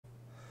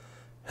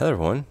Hello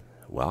everyone,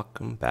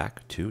 welcome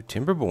back to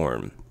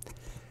Timberborn.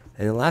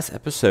 In the last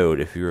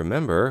episode, if you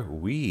remember,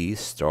 we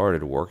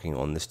started working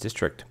on this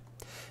district.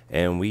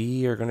 And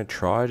we are going to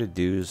try to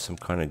do some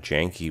kind of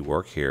janky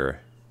work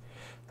here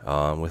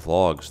with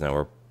logs. Now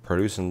we're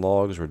producing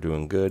logs, we're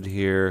doing good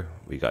here.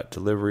 We got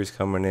deliveries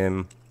coming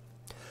in,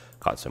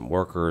 got some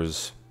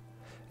workers.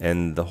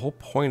 And the whole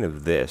point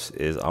of this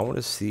is I want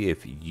to see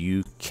if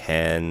you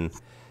can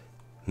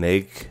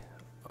make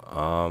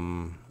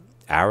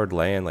arid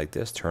land like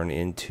this turn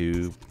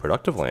into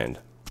productive land.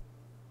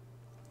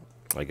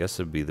 I guess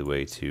would be the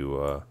way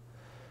to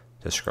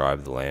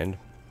describe the land.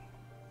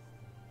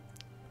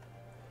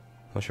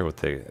 I'm not sure what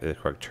the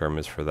correct term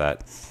is for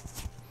that.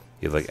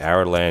 You have like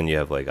arid land, you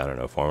have like, I don't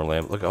know,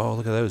 farmland. Look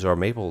at those, our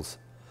maples.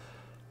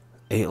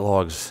 8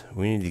 logs.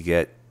 We need to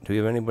get, do we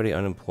have anybody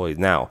unemployed?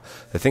 Now,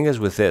 the thing is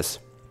with this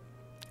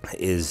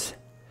is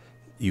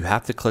you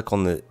have to click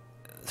on the,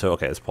 so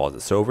okay, let's pause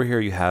it. So over here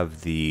you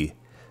have the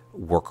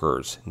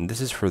workers, and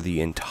this is for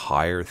the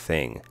entire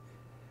thing.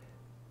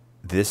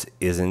 This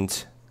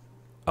isn't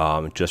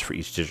just for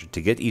each district.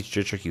 To get each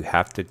district, you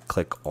have to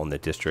click on the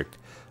district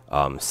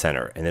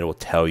center, and it will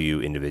tell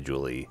you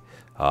individually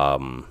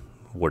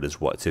what is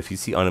what. So if you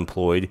see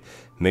unemployed,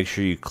 make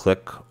sure you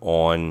click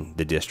on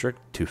the district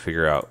to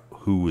figure out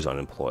who's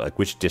unemployed, like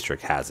which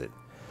district has it.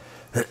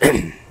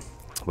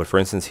 But for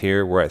instance,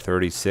 here we're at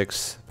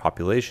 36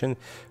 population.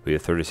 We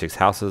have 36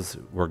 houses.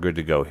 We're good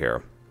to go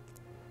here.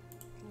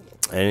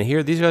 And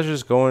here, these guys are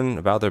just going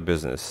about their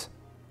business.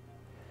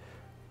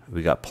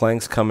 We got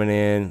planks coming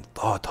in.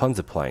 Oh, tons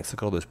of planks.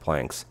 Look at all those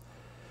planks.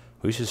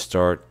 We should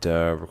start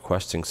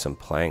requesting some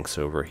planks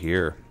over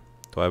here.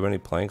 Do I have any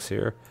planks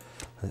here?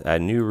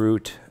 Add new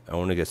route. I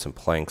want to get some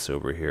planks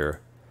over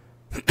here.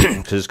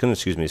 Because it's going to,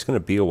 excuse me, it's going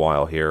to be a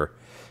while here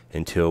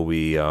until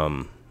we,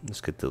 let's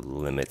get the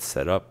limits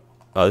set up.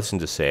 Oh, this can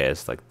just say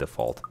as like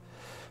default.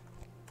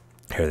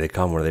 Here they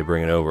come. What are they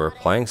bringing over?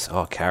 Planks?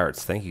 Oh,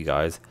 carrots. Thank you,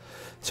 guys.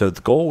 So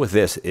the goal with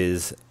this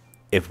is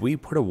if we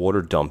put a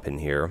water dump in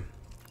here,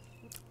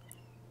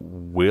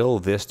 will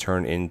this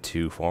turn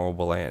into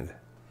farmable land?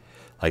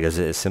 Like, is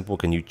it as simple?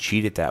 Can you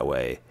cheat it that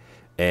way?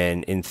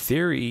 And in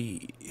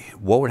theory,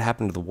 what would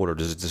happen to the water?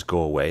 Does it just go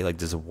away? Like,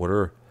 does the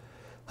water,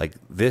 like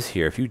this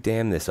here, if you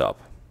dam this up,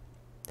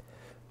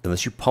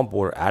 unless you pump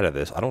water out of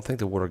this, I don't think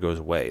the water goes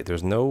away.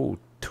 There's no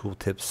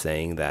tooltip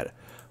saying that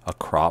a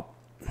crop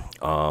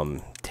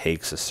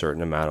takes a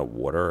certain amount of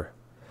water.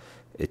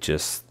 It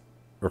just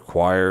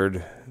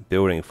required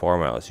building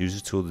farmhouse. Use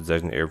this tool to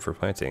designate area for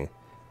planting.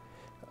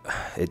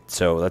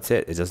 So that's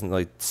it. It doesn't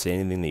like say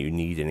anything that you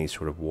need any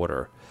sort of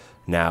water.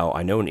 Now,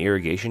 I know an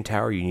irrigation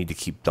tower, you need to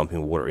keep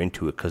dumping water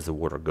into it because the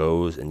water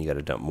goes and you got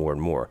to dump more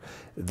and more.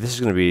 This is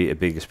going to be a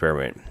big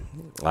experiment.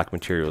 Lack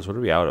materials. What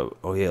are we out of?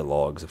 Oh, yeah,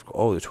 logs.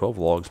 Oh, there's 12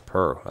 logs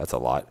per. That's a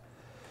lot.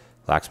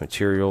 Lacks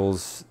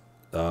materials.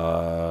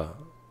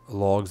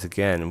 Logs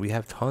again. We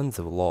have tons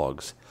of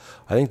logs.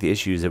 I think the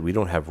issue is that we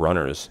don't have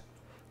runners.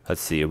 Let's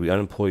see. Are we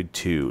unemployed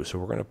 2? So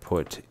we're going to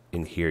put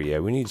in here. Yeah,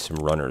 we need some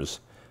runners.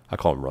 I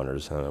call them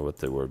runners. I don't know what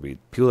the word would be.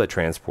 People that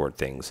transport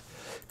things.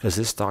 Because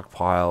this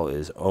stockpile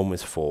is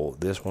almost full.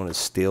 This one is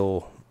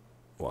still,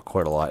 well,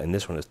 quite a lot. And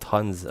this one has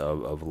tons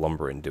of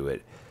lumber into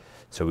it.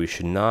 So we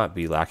should not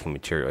be lacking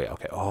material. Yeah,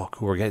 okay. Oh,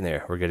 cool. We're getting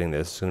there. We're getting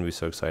this. It's going to be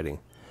so exciting.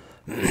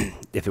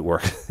 If it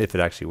works. If it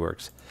actually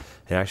works.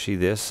 And actually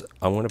this,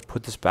 I want to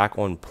put this back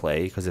on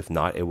play. Because if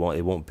not, it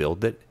won't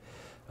build it.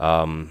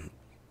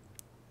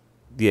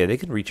 Yeah, they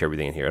can reach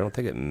everything in here. I don't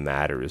think it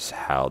matters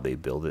how they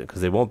build it.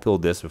 Because they won't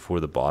build this before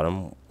the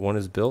bottom one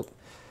is built.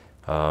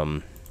 So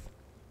I'm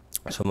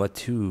not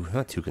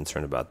too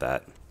concerned about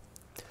that.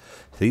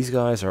 So these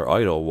guys are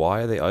idle.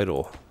 Why are they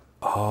idle?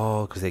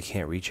 Oh, because they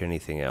can't reach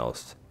anything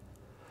else.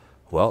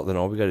 Well, then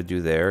all we got to do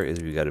there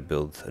is we got to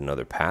build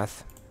another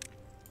path.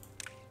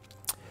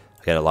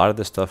 Again, a lot of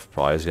this stuff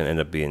probably is going to end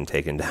up being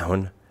taken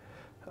down.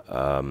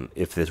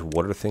 If this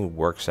water thing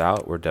works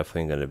out, we're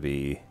definitely going to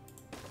be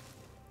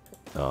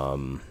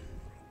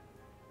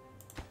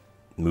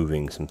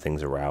moving some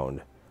things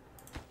around.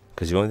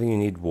 Because the only thing you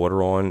need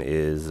water on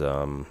is,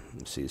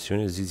 let's see, as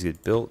soon as these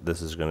get built,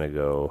 this is going to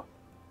go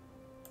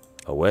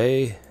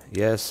away.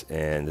 Yes,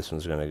 and this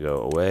one's going to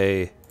go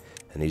away.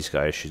 And these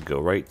guys should go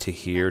right to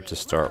here to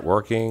start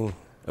working.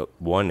 Oh,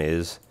 one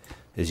is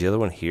the other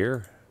one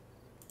here?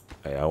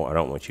 I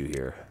don't want you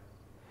here.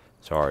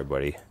 Sorry,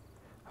 buddy.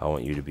 I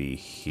want you to be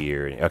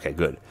here. Okay,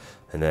 good.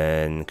 And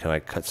then can I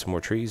cut some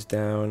more trees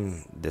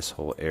down? This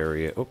whole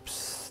area.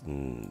 Oops.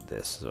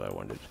 This is what I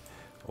wanted.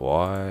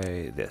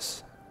 Why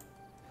this?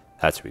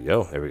 That's where we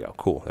go. There we go.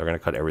 Cool. They're going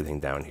to cut everything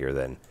down here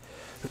then.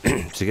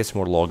 To get some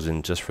more logs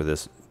in just for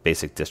this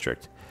basic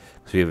district.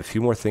 So we have a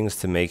few more things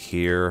to make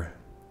here.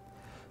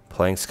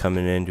 Planks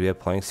coming in. Do we have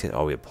planks yet?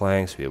 Oh, we have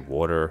planks. We have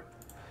water.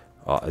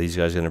 Are these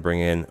guys going to bring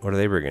in? What are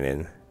they bringing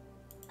in?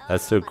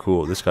 That's so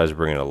cool. This guy's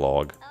bringing a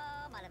log.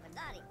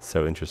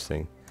 So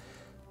interesting.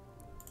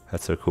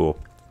 That's so cool.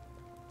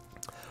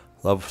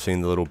 Love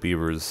seeing the little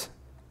beavers.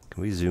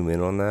 Can we zoom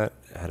in on that?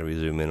 How do we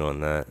zoom in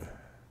on that?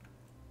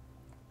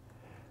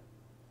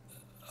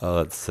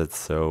 Oh, that's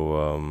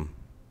so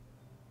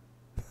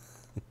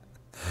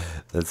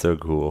that's so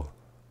cool.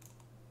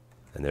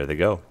 And there they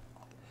go.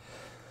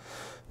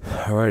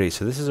 Alrighty,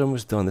 so this is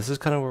almost done. This is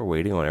kind of what we're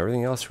waiting on.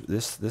 Everything else,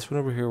 this one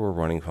over here, we're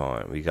running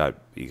fine. We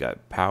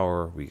got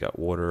power, we got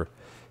water.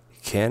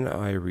 Can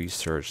I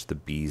research the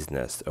bee's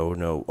nest? Oh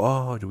no.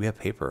 Oh, do we have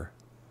paper?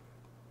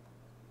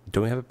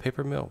 Don't we have a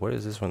paper mill? What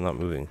is this one not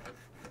moving?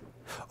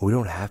 Oh, we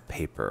don't have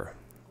paper.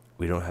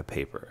 We don't have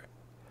paper. I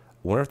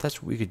wonder if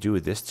that's what we could do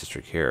with this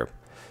district here.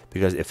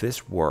 Because if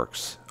this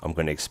works, I'm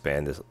going to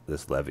expand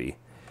this levy.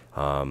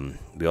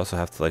 We also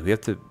have to, we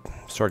have to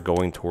start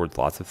going towards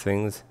lots of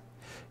things.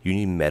 You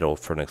need metal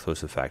for an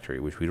explosive factory,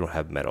 which we don't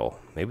have metal.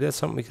 Maybe that's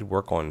something we could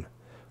work on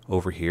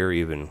over here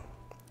even.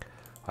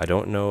 I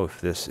don't know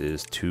if this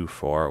is too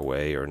far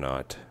away or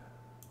not.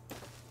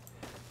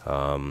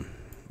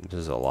 This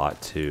is a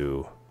lot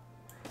too.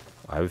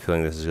 I have a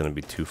feeling this is going to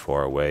be too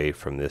far away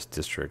from this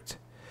district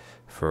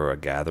for a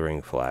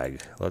gathering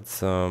flag.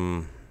 Let's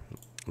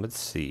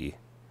see.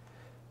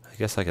 I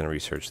guess I can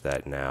research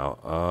that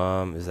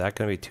now. Is that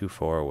going to be too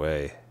far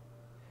away?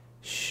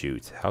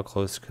 Shoot, how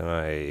close can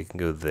I? It can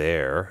go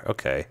there.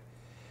 Okay.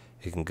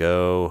 It can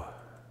go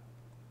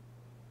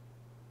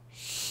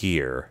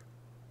here.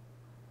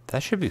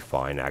 That should be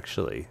fine,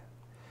 actually.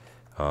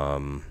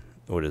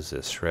 What is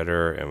this?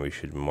 Shredder, and we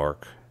should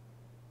mark.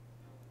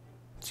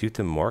 Do you have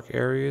to mark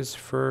areas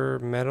for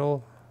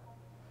metal?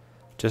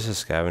 Just a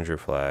scavenger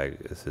flag.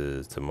 This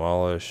is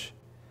demolish.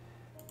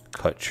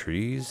 Cut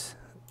trees.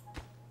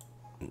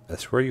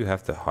 That's where you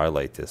have to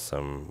highlight this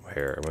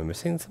somewhere. Am I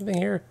missing something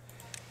here?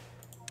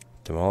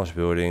 Demolish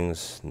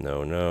buildings.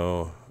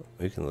 No.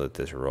 We can let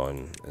this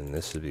run. And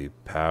this would be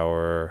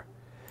power,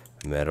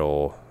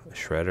 metal,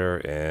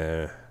 shredder,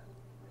 and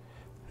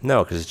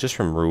no, because it's just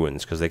from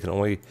ruins. Because they can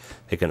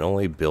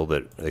only build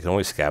it. They can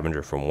only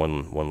scavenger from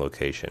one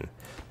location.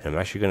 And I'm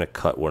actually going to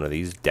cut one of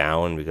these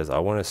down because I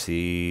want to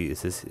see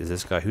is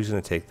this guy who's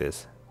going to take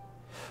this?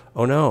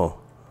 Oh no.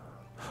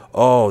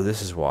 Oh,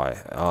 this is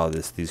why. Oh,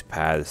 these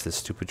paths, this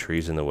stupid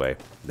tree's in the way.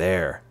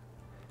 There.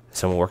 Is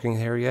someone working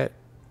here yet?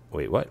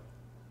 Wait, what?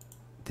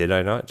 Did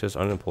I not just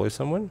unemploy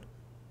someone?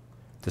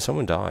 Did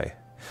someone die?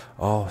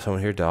 Oh,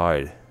 someone here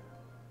died.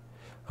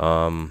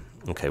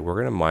 Okay, we're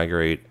gonna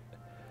migrate.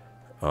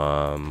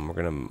 We're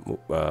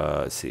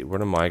gonna see. We're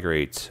gonna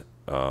migrate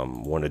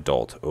one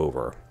adult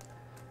over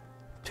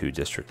to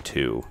District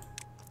 2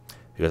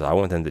 because I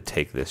want them to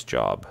take this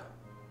job.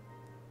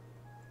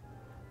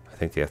 I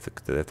think they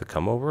have to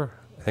come over.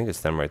 I think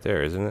it's them right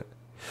there, isn't it?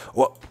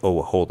 Whoa,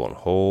 oh, hold on.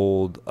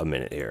 Hold a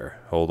minute here.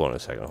 Hold on a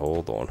second.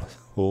 Hold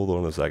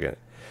on a second.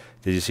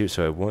 Did you see?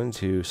 So I have 1,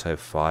 2, so I have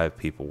 5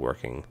 people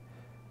working.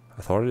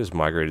 I thought I just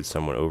migrated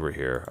someone over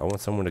here. I want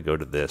someone to go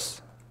to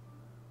this.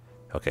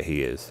 Okay,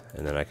 he is.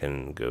 And then I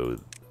can go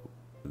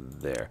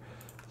there.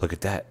 Look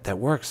at that. That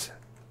works.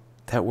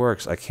 That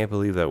works. I can't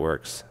believe that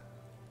works.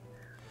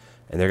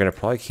 And they're going to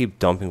probably keep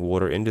dumping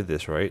water into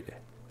this, right?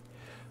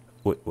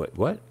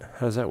 What?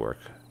 How does that work?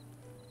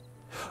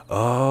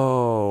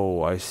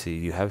 Oh, I see.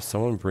 You have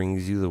someone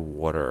brings you the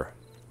water.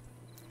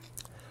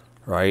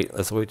 Right?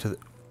 Let's wait till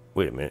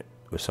wait a minute.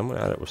 Was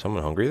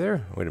someone hungry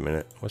there? Wait a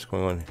minute. What's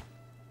going on?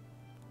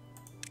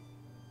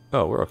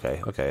 Oh, we're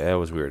okay. Okay, that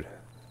was weird.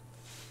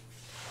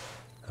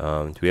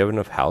 Do we have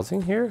enough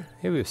housing here?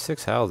 Yeah, we have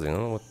 6 housing. I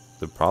don't know what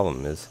the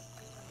problem is.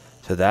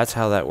 So that's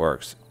how that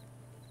works.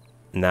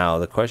 Now,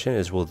 the question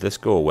is, will this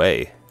go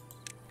away?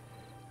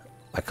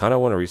 I kind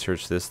of want to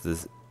research this.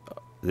 This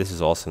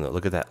is awesome.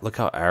 Look at that. Look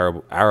how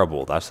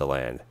arable. That's the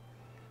land.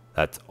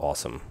 That's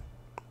awesome.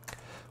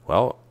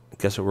 Well,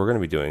 guess what we're going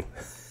to be doing?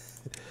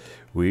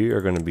 We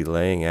are going to be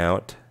laying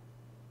out.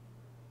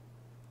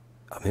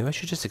 Maybe I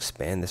should just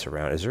expand this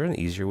around. Is there an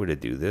easier way to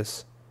do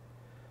this?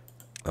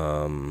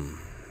 A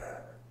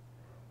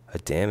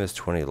dam is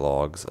 20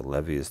 logs. A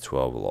levee is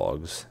 12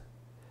 logs.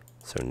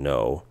 So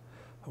no.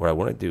 What I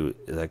want to do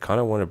is I kind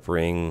of want to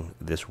bring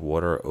this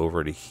water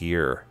over to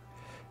here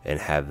and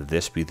have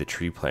this be the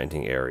tree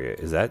planting area.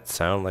 Does that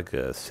sound like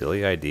a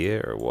silly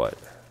idea or what?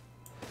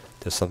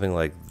 Does something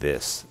like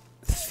this.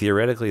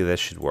 Theoretically, this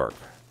should work.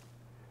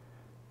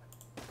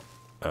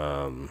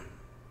 I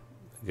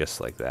guess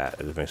like that.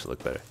 It just makes it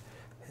look better.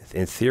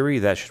 In theory,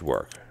 that should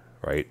work,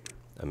 right?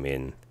 I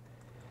mean,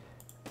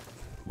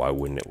 why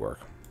wouldn't it work?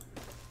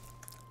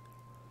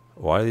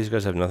 Why do these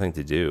guys have nothing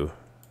to do?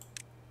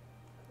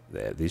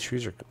 These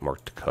trees are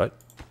marked to cut.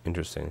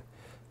 Interesting.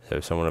 So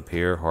someone up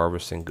here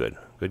harvesting. Good.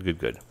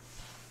 Good.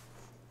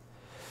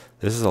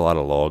 This is a lot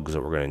of logs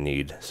that we're going to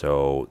need.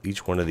 So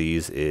each one of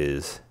these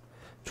is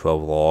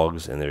 12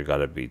 logs, and there got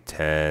to be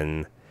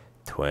 10,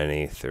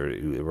 20,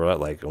 30. We're at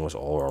like almost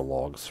all our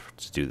logs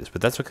to do this,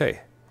 but that's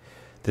okay.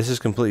 This is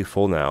completely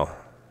full now.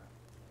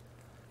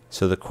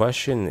 So the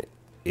question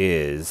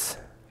is,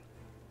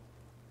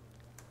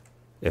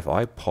 if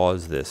I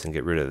pause this and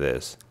get rid of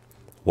this,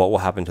 what will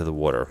happen to the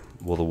water?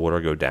 Will the water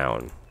go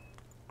down?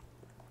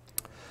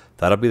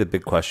 That'll be the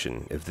big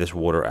question, if this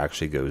water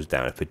actually goes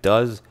down. If it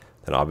does,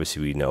 then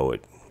obviously we know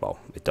it. Well,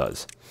 it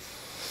does.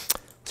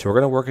 So we're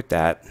going to work at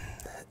that.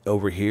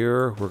 over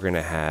here, we're going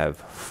to have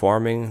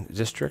farming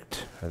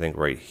district. I think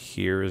right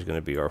here is going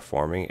to be our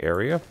farming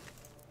area.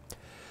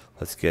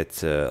 Let's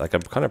get, like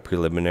I'm kind of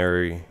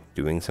preliminary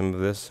doing some of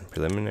this.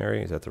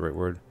 Preliminary, is that the right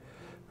word?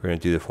 We're going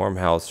to do the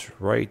farmhouse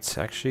right.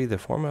 Actually, the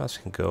farmhouse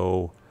can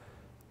go,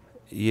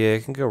 yeah,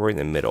 it can go right in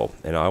the middle.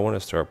 And I want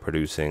to start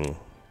producing,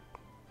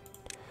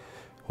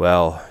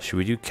 well, should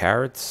we do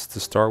carrots to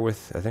start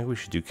with? I think we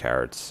should do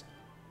carrots.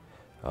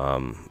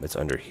 It's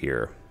under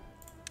here.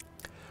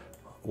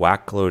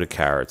 Whack load of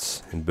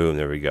carrots, and boom,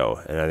 there we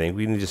go. And I think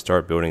we need to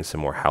start building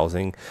some more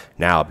housing.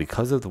 Now,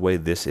 because of the way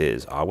this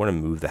is, I want to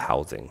move the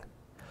housing.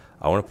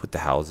 I want to put the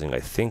housing, I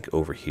think,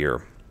 over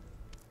here.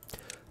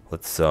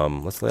 Let's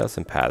lay out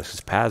some paths, because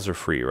paths are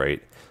free,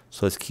 right?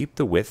 So let's keep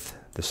the width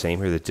the same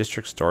here. The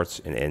district starts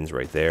and ends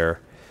right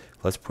there.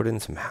 Let's put in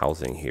some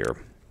housing here.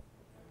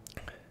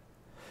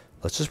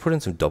 Let's just put in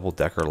some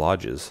double-decker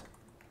lodges.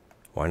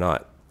 Why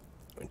not?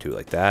 Do it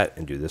like that,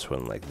 and do this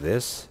one like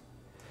this.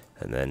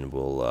 And then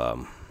we'll, I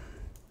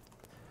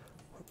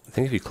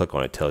think if you click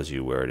on it, it tells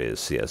you where it is.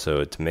 So yeah,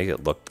 so to make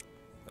it look,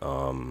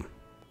 you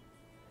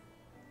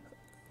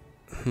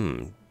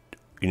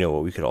know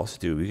what we could also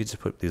do? We could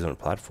just put these on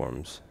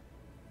platforms.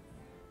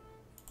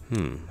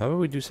 How about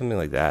we do something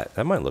like that?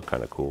 That might look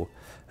kind of cool.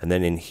 And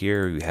then in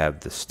here, you have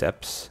the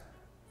steps.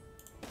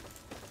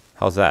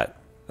 How's that?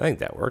 I think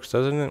that works,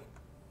 doesn't it?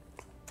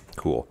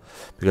 Cool.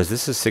 Because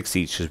this is 6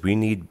 each, because we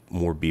need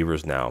more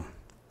beavers now.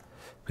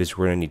 Because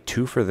we're going to need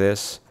 2 for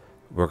this.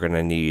 We're going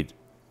to need...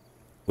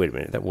 Wait a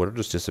minute, that water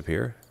just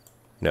disappear?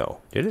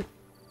 No. Did it?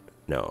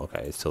 No,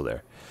 okay, it's still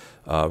there.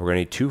 We're going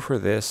to need 2 for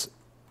this.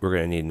 We're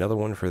going to need another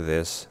one for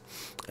this.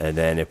 And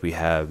then if we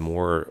have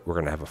more, we're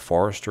going to have a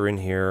forester in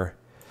here.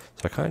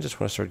 So I kind of just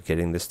want to start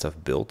getting this stuff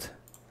built.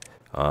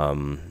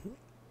 We're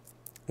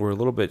a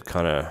little bit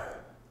kind of...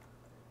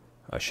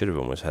 I should have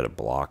almost had a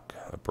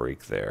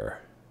break there.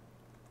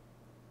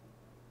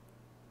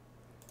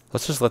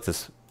 Let's just let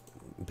this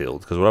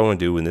build. Because what I want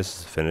to do when this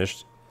is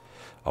finished...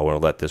 I want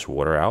to let this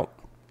water out.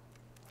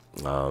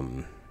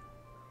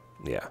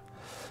 Yeah.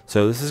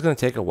 So this is going to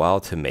take a while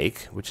to make,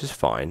 which is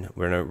fine.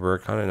 We're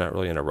kind of not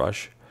really in a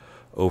rush.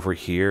 Over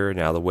here,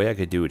 now the way I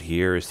could do it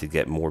here is to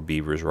get more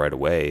beavers right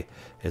away,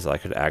 is I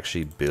could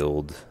actually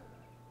build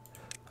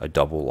a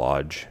double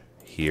lodge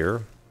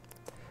here,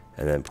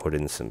 and then put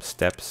in some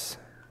steps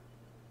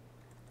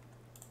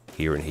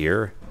here and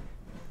here.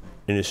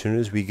 And as soon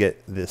as we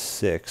get this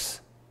 6...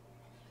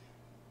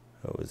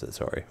 Oh, is it?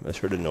 Sorry. I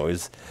heard a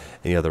noise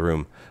in the other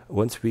room.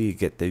 Once we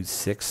get those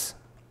 6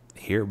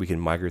 here, we can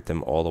migrate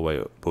them all the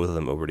way, both of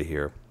them over to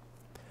here.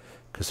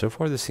 Because so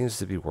far this seems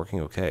to be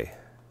working okay.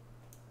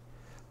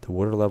 The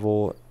water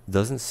level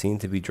doesn't seem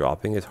to be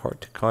dropping. It's hard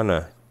to kind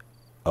of...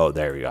 Oh,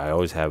 there we go. I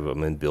always have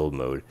them in build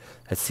mode.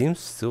 It seems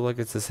still like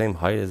it's the same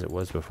height as it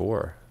was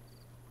before.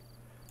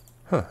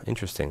 Huh,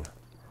 interesting.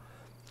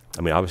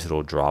 I mean, obviously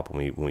it'll drop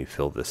when we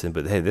fill this in.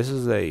 But hey, this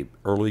is a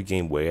early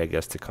game way, I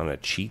guess, to kind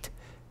of cheat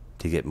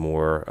to get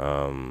more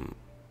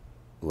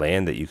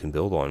land that you can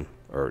build on,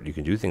 or you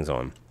can do things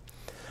on.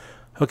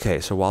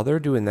 Okay, so while they're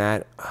doing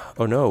that,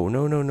 oh no,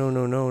 no, no, no,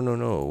 no, no, no,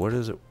 no, what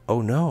is it?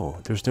 Oh no,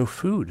 there's no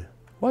food.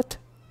 What?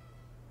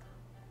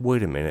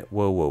 Wait a minute,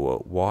 whoa, whoa,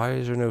 whoa, why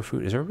is there no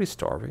food? Is everybody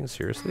starving,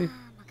 seriously?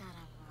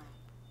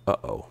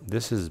 Uh-oh,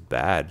 this is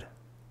bad.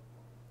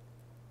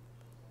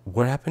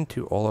 What happened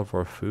to all of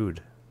our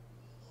food?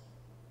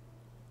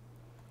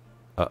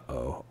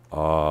 Uh-oh,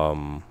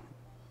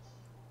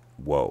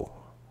 whoa.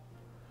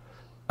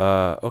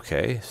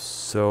 Okay,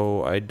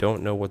 so I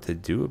don't know what to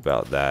do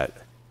about that.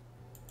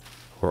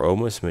 We're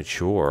almost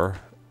mature.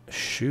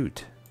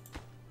 Shoot.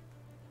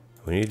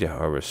 We need to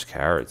harvest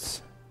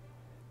carrots.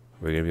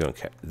 We're going to be on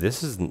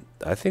this is...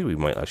 I think we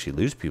might actually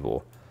lose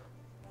people.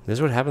 This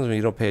is what happens when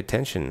you don't pay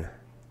attention.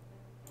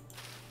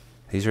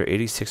 These are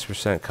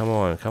 86%. Come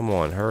on, come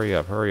on. Hurry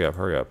up, hurry up,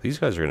 hurry up. These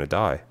guys are going to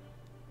die.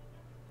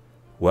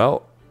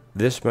 Well,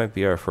 this might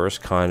be our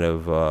first kind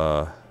of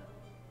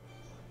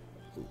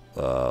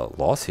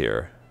loss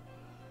here.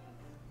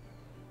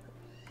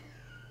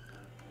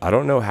 I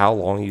don't know how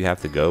long you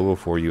have to go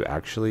before you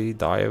actually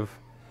die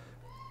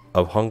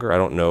of hunger. I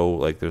don't know.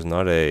 Like, there's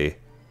not a...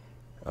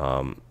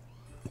 it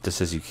just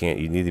says you can't...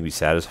 You need to be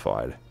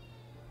satisfied.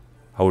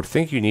 I would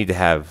think you need to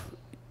have...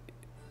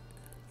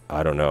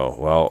 I don't know.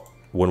 Well,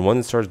 when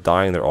one starts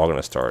dying, they're all going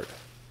to start.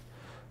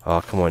 Oh,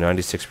 come on.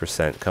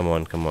 96%. Come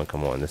on, come on,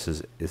 come on. This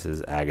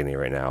is agony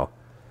right now.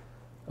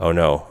 Oh,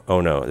 no.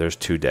 Oh, no. There's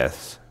 2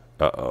 deaths.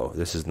 Uh-oh.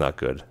 This is not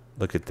good.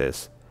 Look at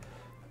this.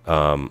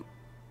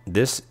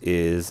 This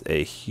is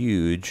a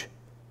huge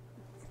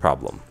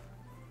problem.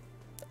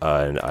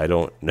 And I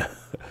don't know.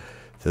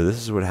 So this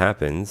is what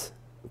happens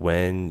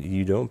when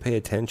you don't pay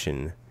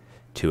attention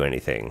to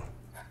anything.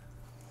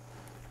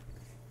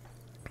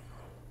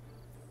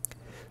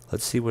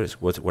 Let's see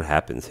what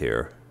happens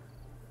here.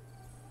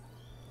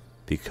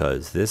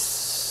 Because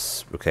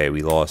this... Okay,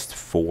 we lost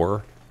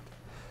 4.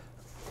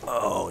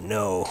 Oh,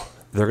 no.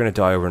 They're going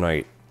to die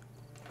overnight.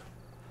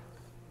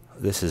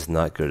 This is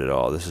not good at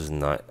all. This is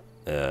not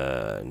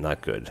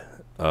good.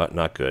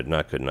 Not good,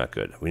 not good, not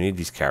good. We need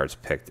these carrots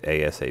picked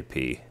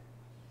ASAP.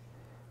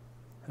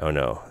 Oh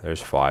no,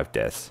 there's 5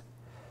 deaths.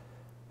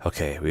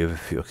 Okay, we have a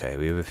few. Okay,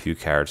 we have a few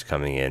carrots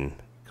coming in.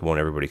 Come on,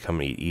 everybody, come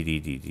and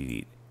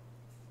eat.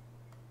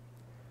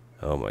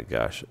 Oh my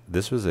gosh,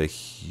 this was a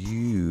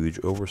huge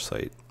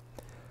oversight.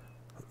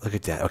 Look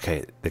at that.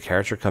 Okay, the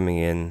carrots are coming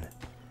in.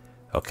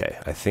 Okay,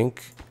 I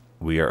think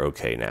we are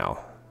okay now.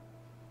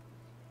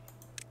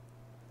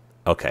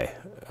 Okay,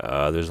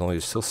 there's only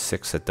still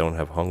 6 that don't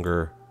have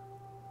hunger.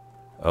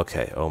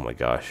 Okay, oh my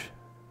gosh,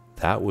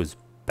 that was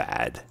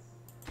bad.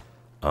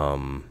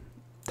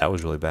 That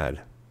was really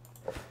bad.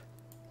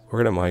 We're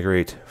gonna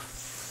migrate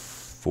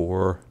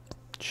 4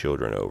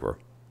 children over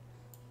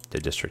to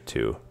District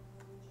 2.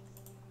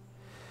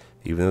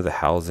 Even though the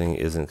housing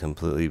isn't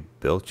completely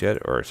built yet,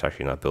 or it's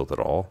actually not built at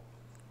all.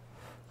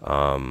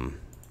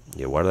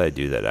 Yeah, why did I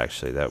do that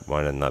actually? That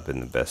might have not been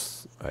the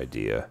best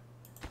idea.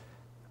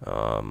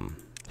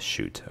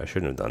 Shoot, I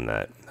shouldn't have done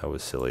that. That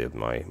was silly of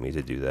me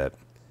to do that.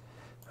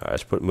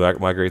 Let's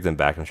migrate them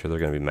back. I'm sure they're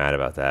gonna be mad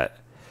about that.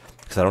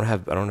 Because I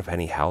don't have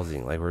any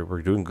housing. Like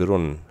we're doing good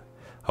on.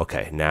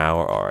 Okay, now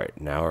alright.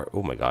 Now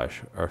oh my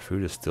gosh, our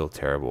food is still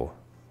terrible.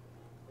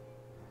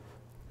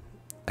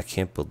 I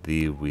can't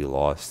believe we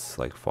lost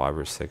like 5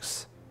 or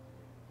 6.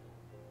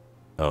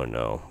 Oh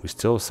no, we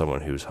still have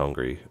someone who's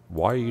hungry.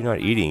 Why are you not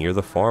eating? You're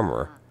the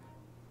farmer.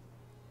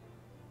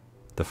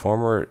 The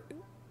farmer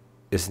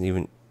isn't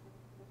even.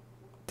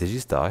 Did he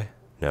just die?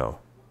 No.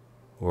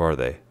 Where are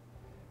they?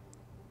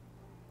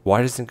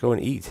 Why doesn't it go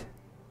and eat?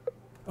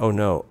 Oh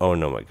no,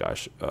 my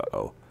gosh.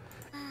 Uh-oh.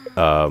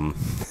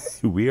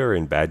 We are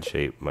in bad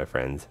shape, my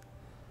friends.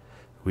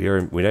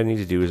 What I need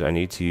to do is I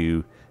need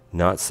to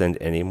not send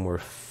any more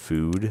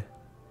food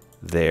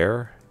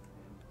there.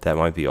 That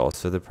might be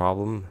also the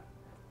problem.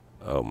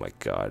 Oh my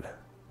god.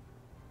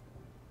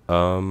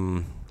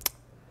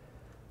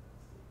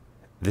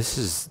 This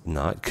is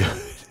not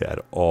good at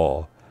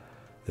all.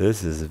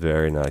 This is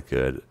very not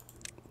good.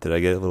 Did I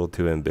get a little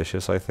too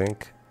ambitious, I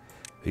think?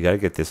 We gotta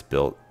get this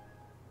built.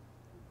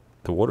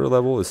 The water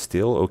level is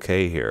still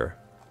okay here.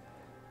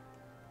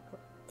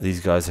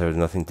 These guys have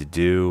nothing to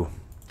do.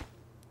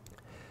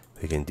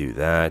 We can do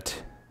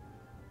that.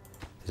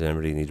 Does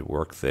anybody need to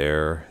work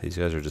there? These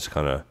guys are just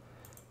kind of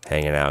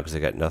hanging out because they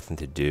got nothing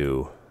to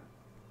do.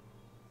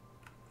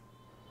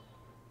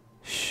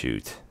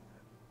 Shoot.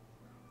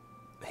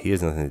 He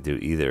has nothing to do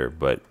either,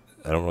 but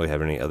I don't really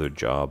have any other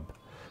job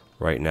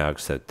right now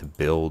except to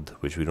build,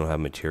 which we don't have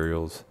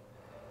materials.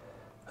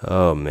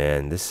 Oh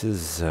man, this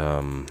is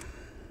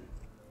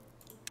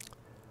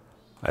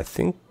I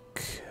think,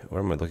 what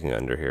am I looking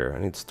under here?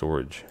 I need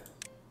storage.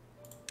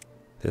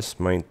 This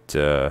might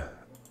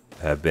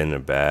have been a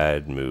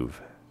bad move.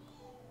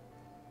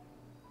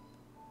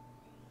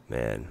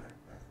 Man.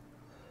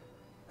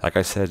 Like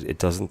I said, it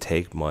doesn't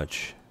take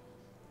much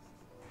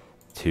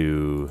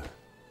to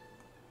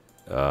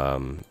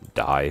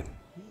die.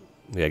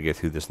 We gotta get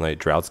through this night.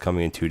 Drought's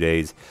coming in 2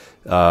 days.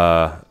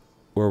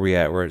 Where are we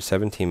at? We're at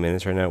 17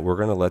 minutes right now. We're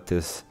gonna let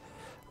this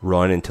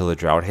run until the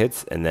drought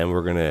hits, and then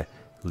we're gonna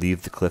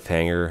leave the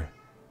cliffhanger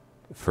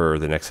for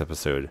the next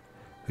episode.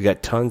 We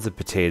got tons of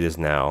potatoes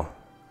now.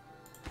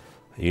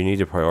 You need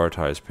to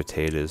prioritize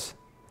potatoes.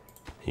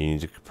 You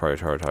need to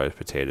prioritize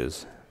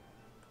potatoes.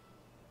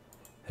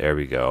 There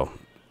we go.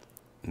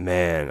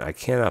 Man, I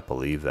cannot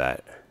believe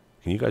that.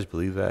 Can you guys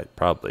believe that?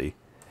 Probably.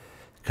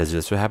 Because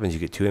that's what happens. You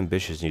get too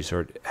ambitious and you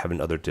start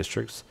having other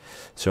districts.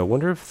 So I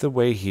wonder if the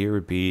way here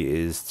would be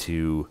is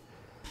to,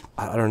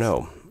 I don't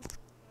know.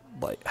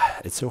 Like,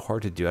 it's so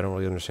hard to do. I don't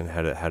really understand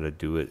how to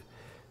do it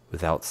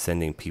without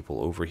sending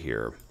people over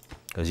here.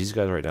 Because these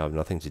guys right now have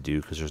nothing to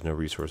do because there's no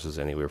resources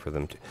anywhere for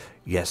them to.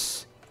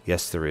 Yes,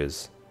 there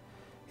is.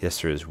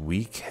 Yes, there is.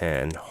 We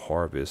can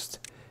harvest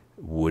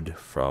wood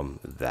from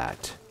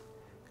that.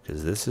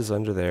 Because this is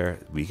under there.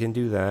 We can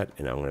do that.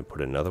 And I'm going to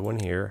put another one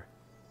here.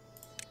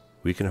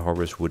 We can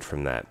harvest wood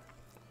from that.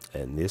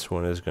 And this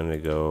one is going to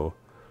go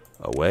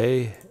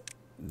away.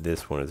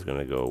 This one is going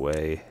to go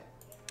away.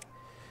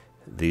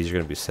 These are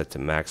going to be set to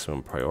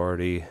maximum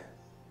priority.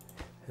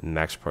 And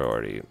max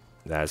priority.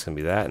 That's going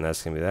to be that, and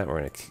that's going to be that. We're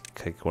going to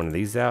kick one of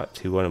these out.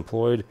 2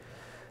 unemployed.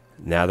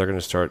 Now they're going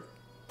to start.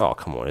 Oh,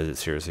 come on. Is it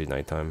seriously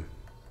nighttime?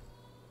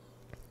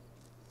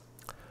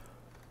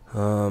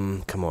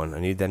 Come on. I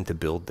need them to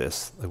build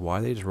this. Like, why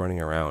are they just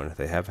running around?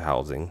 They have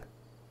housing.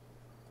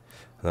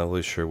 I'm not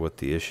really sure what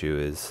the issue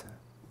is.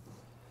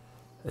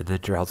 The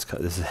droughts.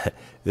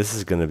 This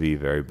is going to be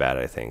very bad,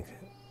 I think.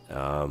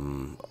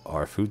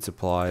 Our food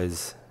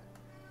supplies.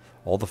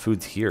 All the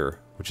food's here,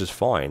 which is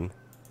fine.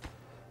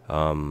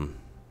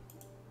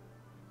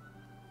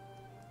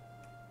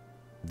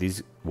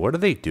 These, what are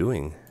they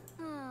doing?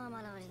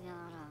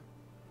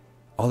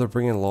 Oh, they're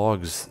bringing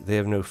logs. They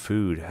have no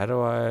food. How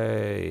do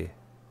I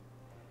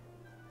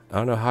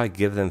don't know how I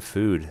give them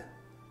food.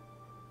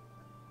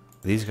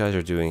 These guys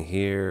are doing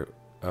here.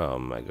 Oh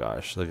my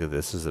gosh, look at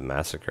this. This is a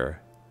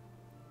massacre.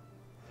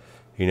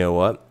 You know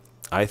what?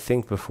 I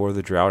think before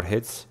the drought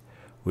hits,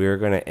 we are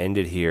going to end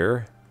it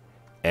here.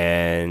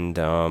 And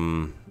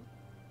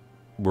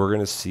we're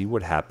going to see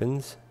what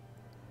happens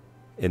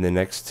in the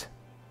next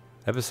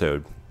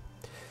episode.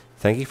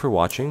 Thank you for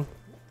watching.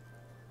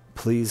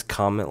 Please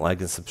comment,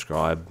 like, and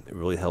subscribe. It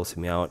really helps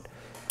me out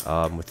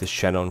with this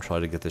channel and try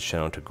to get this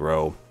channel to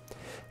grow.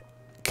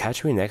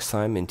 Catch me next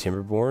time in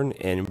Timberborn,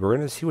 and we're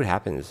going to see what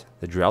happens.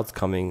 The drought's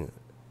coming.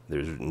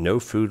 There's no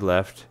food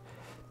left.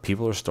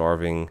 People are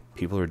starving.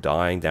 People are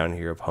dying down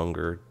here of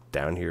hunger.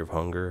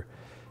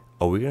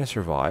 Are we going to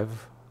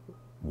survive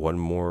one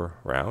more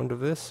round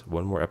of this?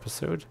 One more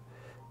episode?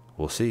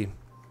 We'll see.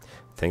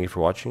 Thank you for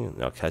watching,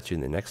 and I'll catch you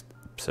in the next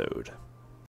episode.